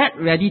 "Get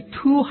ready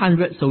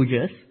 200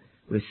 soldiers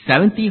with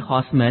 70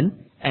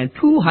 horsemen and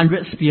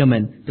 200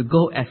 spearmen to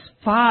go as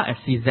far as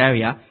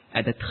Caesarea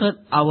at the 3rd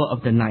hour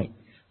of the night.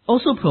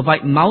 Also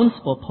provide mounts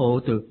for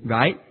Paul to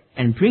ride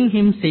and bring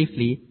him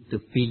safely to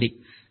Felix,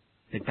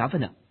 the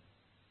governor."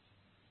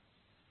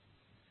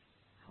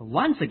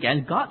 Once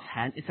again, God's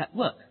hand is at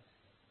work.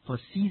 For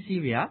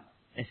Caesarea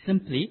is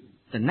simply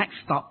the next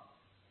stop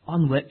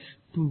onwards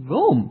to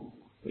Rome,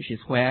 which is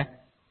where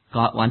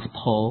God wants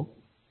Paul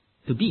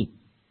to be.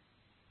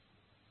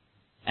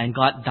 And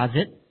God does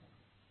it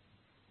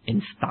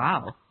in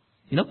style.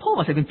 You know, Paul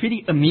must have been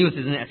pretty amused,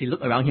 isn't it, as he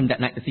looked around him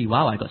that night to see,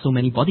 wow, I got so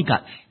many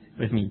bodyguards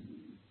with me.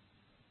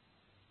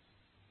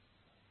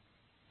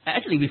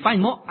 Actually, we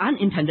find more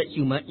unintended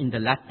humor in the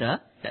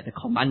letter that the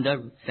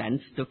commander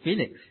sends to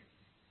Felix.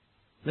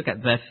 Look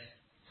at verse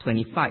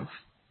 25.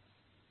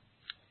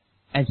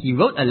 And he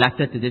wrote a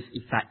letter to this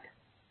effect.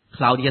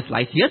 Claudius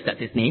Lysias, that's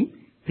his name,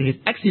 to His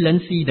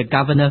Excellency the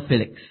Governor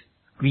Felix.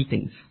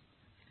 Greetings.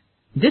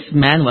 This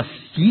man was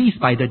seized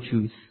by the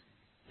Jews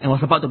and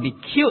was about to be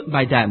killed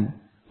by them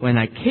when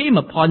I came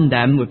upon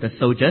them with the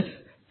soldiers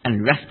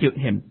and rescued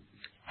him,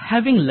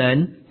 having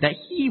learned that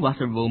he was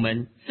a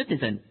Roman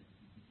citizen.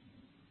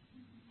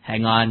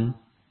 Hang on.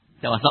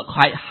 That was not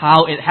quite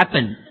how it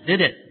happened,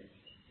 did it?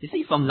 You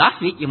see, from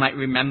last week, you might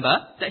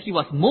remember that he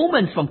was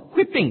moments from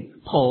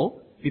whipping Paul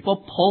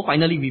before Paul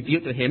finally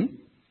revealed to him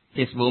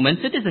his Roman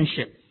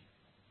citizenship.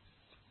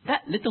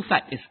 That little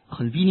fact is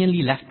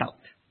conveniently left out.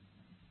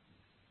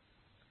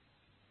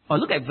 Or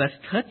look at verse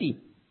 30.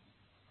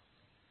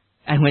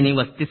 And when it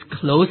was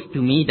disclosed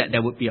to me that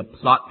there would be a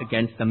plot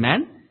against the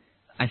man,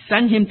 I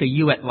sent him to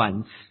you at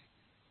once,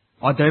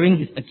 ordering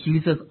his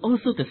accusers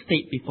also to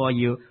state before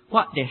you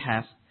what they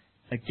have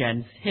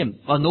against him.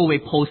 Well, no way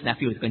Paul's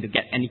nephew is going to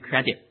get any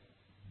credit.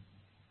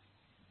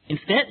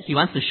 Instead, he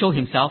wants to show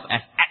himself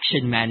as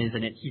action man,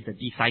 isn't it? He's a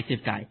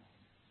decisive guy.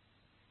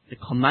 The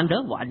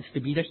commander wants to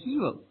be the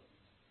hero.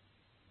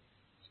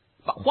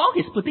 But while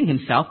he's putting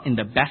himself in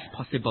the best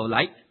possible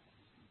light,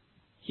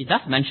 he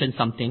does mention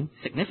something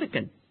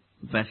significant.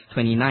 Verse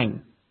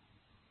 29.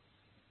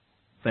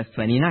 Verse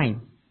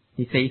 29.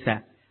 He says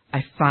that,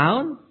 I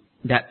found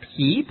that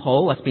he,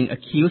 Paul, was being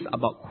accused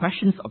about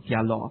questions of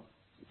their law,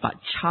 but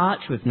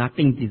charged with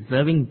nothing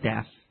deserving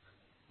death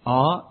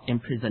or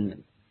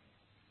imprisonment.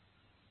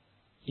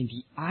 In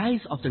the eyes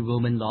of the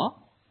Roman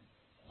law,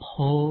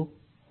 Paul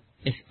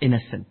is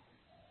innocent.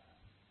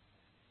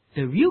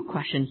 The real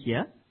question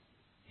here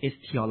is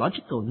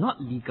theological,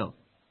 not legal.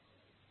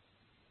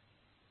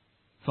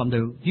 From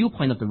the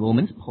viewpoint of the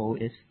Romans, Paul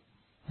is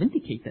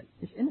vindicated,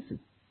 is innocent.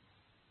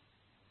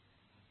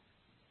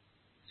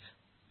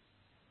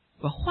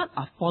 But what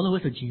are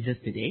followers of Jesus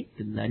today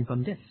to learn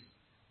from this?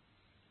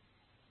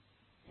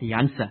 The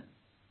answer,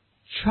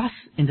 trust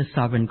in the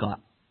sovereign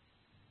God.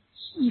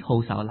 He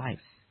holds our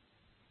lives.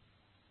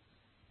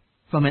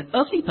 From an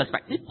earthly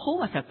perspective,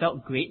 Paul must have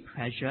felt great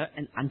pressure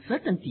and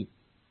uncertainty.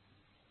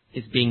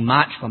 He's being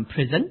marched from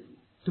prison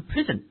to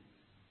prison.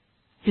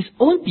 His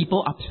own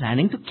people are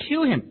planning to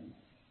kill him.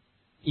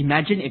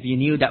 Imagine if you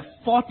knew that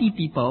 40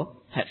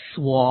 people had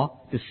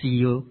swore to see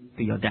you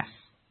to your death,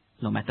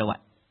 no matter what.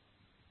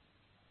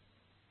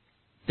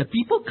 The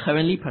people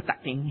currently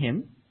protecting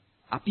him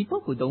are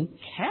people who don't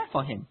care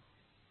for him.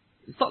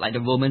 It's not like the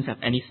Romans have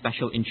any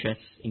special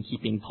interest in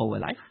keeping Paul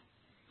alive.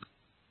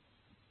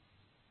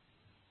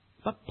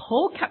 But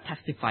Paul kept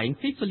testifying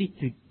faithfully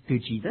to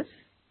Jesus,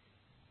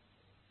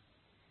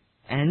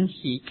 and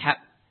he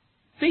kept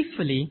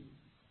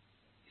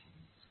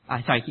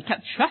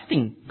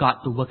trusting God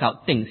to work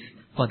out things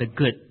for the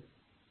good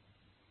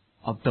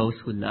of those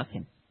who love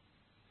him.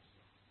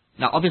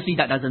 Now, obviously,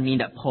 that doesn't mean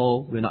that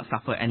Paul will not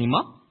suffer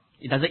anymore.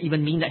 It doesn't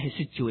even mean that his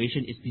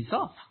situation is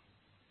resolved.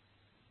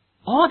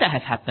 All that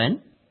has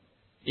happened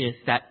is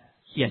that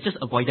he has just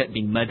avoided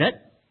being murdered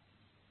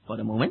for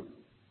the moment,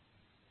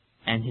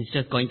 and he's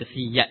just going to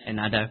see yet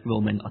another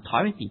Roman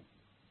authority.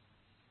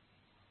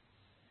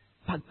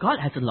 But God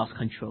hasn't lost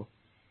control.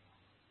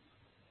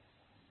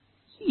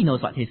 He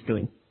knows what he's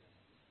doing.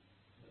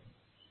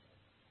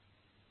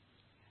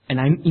 And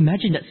I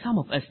imagine that some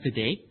of us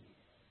today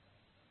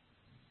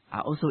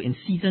are also in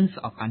seasons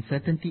of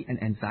uncertainty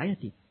and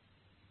anxiety.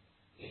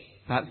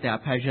 Perhaps there are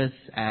pressures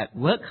at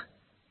work,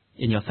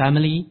 in your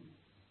family,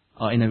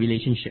 or in a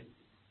relationship.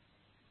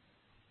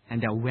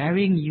 And they're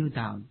wearing you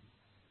down.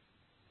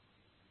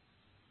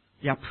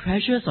 There are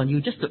pressures on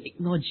you just to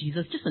ignore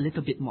Jesus just a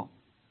little bit more.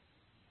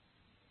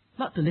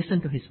 Not to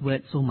listen to his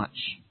word so much.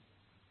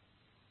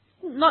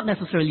 Not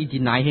necessarily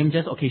deny him,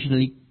 just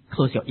occasionally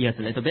close your ears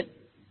a little bit.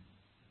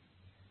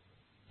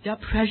 There are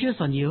pressures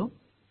on you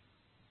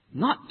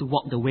not to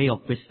walk the way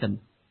of wisdom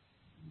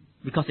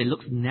because it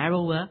looks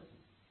narrower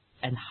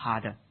and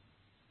harder.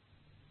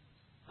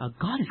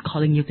 God is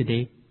calling you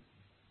today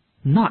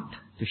not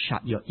to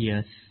shut your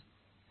ears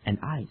and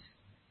eyes.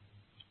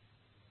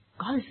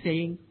 God is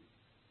saying,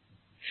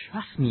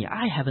 trust me,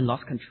 I haven't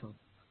lost control.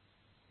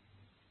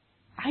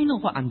 I know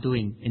what I'm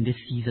doing in this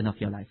season of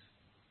your life.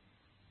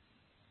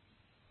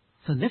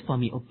 So live for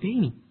me, obey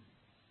me,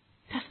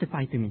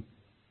 testify to me.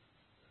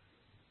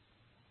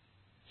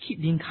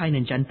 Keep being kind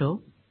and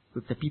gentle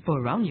with the people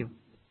around you.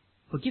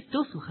 Forgive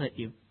those who hurt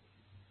you.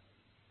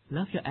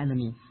 Love your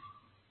enemies.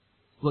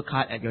 Work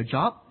hard at your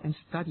job and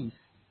studies.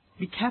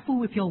 Be careful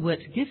with your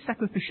words. Give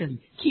sacrificially.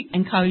 Keep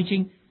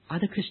encouraging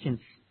other Christians.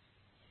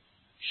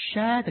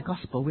 Share the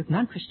gospel with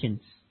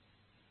non-Christians.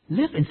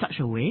 Live in such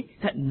a way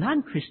that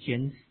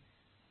non-Christians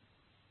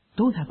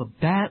don't have a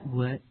bad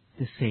word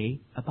to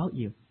say about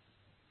you.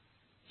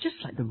 Just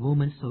like the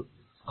Roman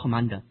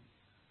commander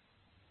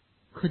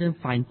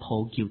couldn't find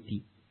Paul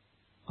guilty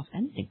of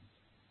anything.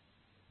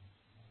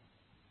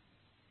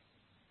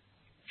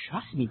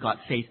 Trust me, God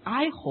says,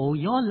 I hold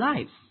your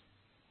life.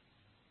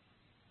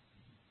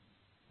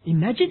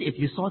 Imagine if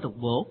you saw the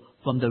world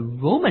from the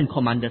Roman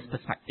commander's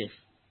perspective.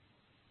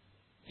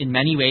 In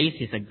many ways,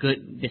 he's a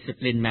good,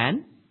 disciplined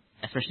man,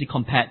 especially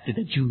compared to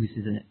the Jews,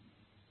 isn't it?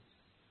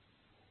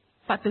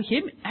 But to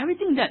him,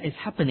 everything that is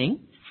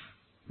happening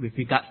with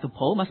regards to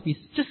Paul must be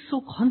just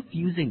so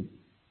confusing.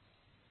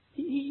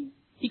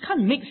 He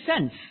can't make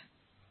sense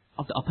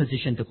of the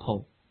opposition to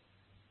Paul.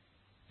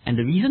 And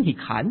the reason he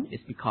can't is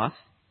because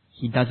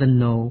he doesn't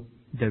know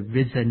the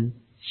risen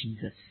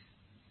Jesus.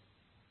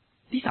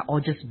 These are all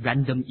just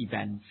random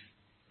events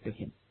to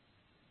him.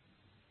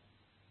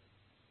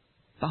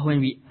 But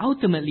when we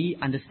ultimately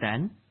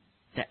understand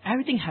that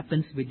everything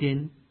happens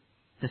within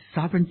the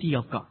sovereignty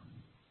of God,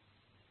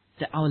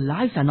 that our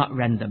lives are not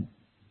random,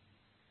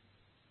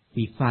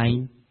 we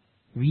find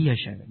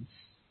reassurance.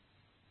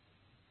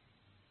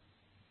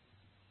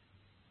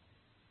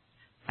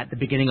 At the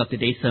beginning of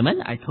today's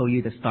sermon, I told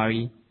you the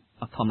story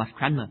of Thomas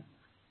Cranmer,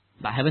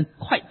 but I haven't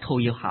quite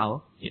told you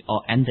how it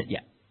all ended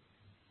yet.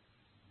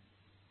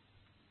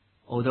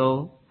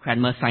 Although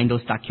Cranmer signed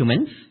those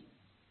documents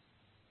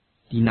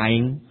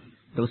denying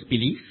those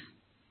beliefs,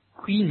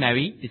 Queen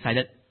Mary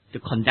decided to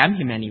condemn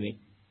him anyway.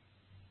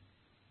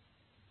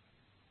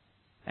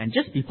 And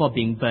just before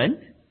being burnt,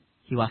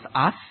 he was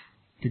asked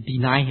to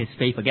deny his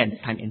faith again, this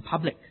time in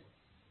public.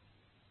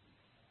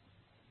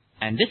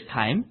 And this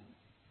time,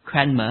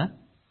 Cranmer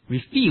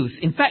refused.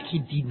 In fact, he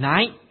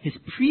denied his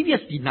previous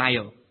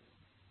denial,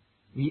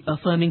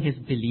 reaffirming his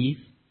belief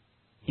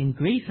in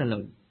grace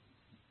alone.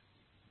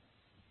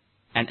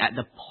 And at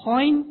the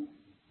point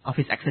of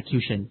his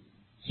execution,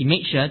 he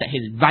made sure that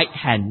his right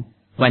hand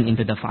went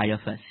into the fire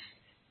first,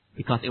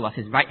 because it was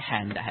his right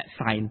hand that had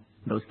signed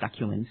those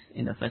documents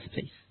in the first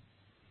place.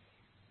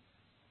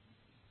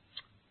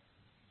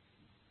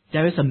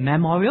 There is a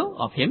memorial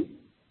of him,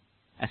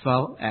 as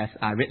well as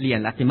Ridley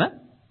and Latimer,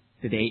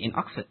 today in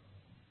Oxford.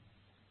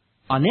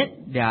 On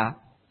it, there are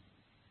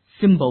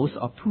symbols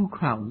of two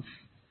crowns,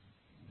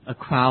 a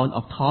crown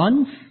of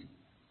thorns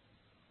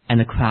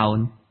and a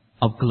crown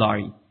of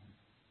glory.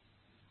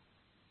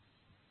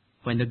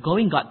 When the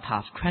going got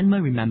tough,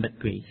 Cranmer remembered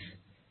grace,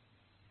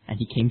 and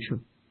he came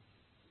through.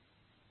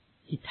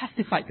 He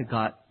testified to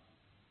God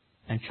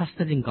and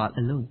trusted in God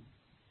alone.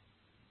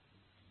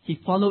 He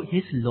followed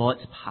his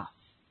Lord's path.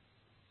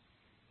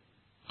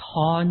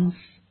 Thorns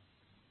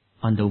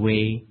on the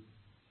way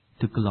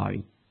to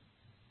glory.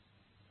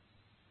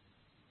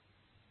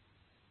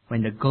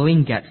 When the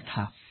going gets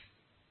tough,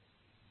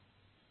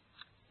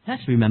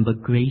 let's remember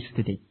grace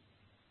today.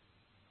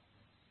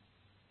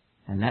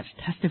 And let's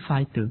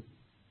testify to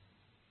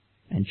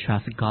and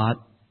trust God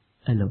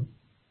alone.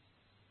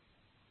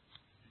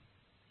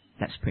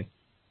 Let's pray.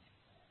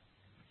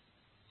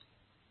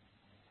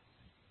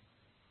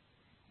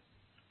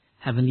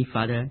 Heavenly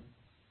Father,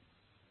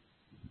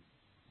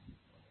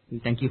 we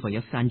thank you for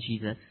your Son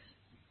Jesus,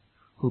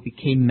 who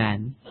became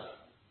man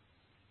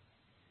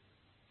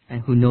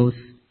and who knows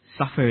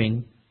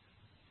suffering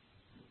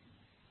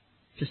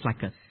just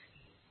like us.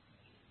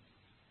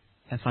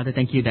 And Father,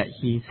 thank you that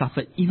He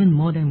suffered even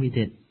more than we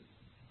did,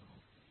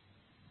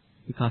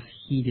 because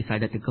He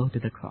decided to go to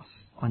the cross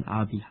on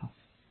our behalf.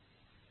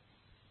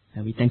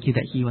 And we thank you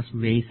that He was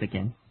raised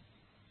again,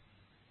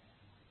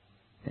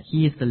 that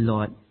He is the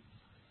Lord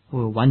who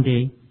will one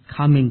day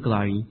come in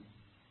glory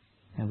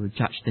and will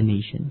judge the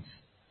nations.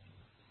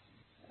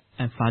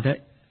 And Father,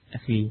 as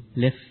we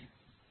live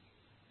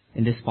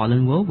in this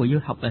fallen world, will you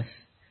help us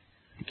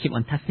to keep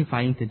on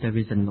testifying to the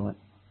risen Lord,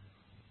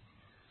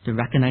 to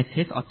recognize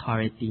His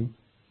authority,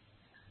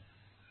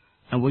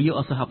 and will you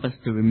also help us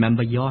to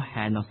remember your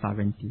hand of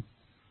sovereignty,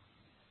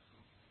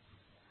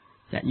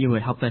 that you will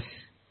help us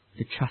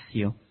to trust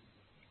you,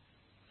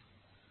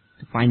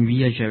 to find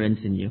reassurance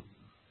in you.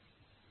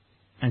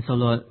 And so,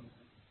 Lord,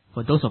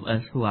 for those of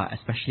us who are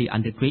especially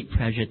under great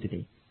pressure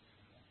today,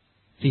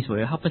 please will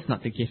you help us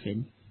not to give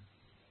in,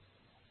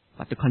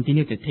 but to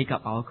continue to take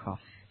up our cross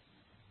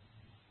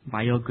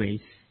by your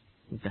grace,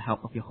 with the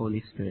help of your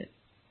Holy Spirit.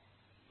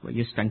 Will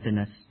you strengthen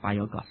us by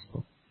your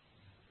gospel?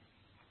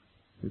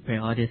 We pray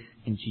all this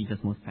in Jesus'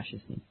 most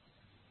precious name.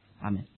 Amen.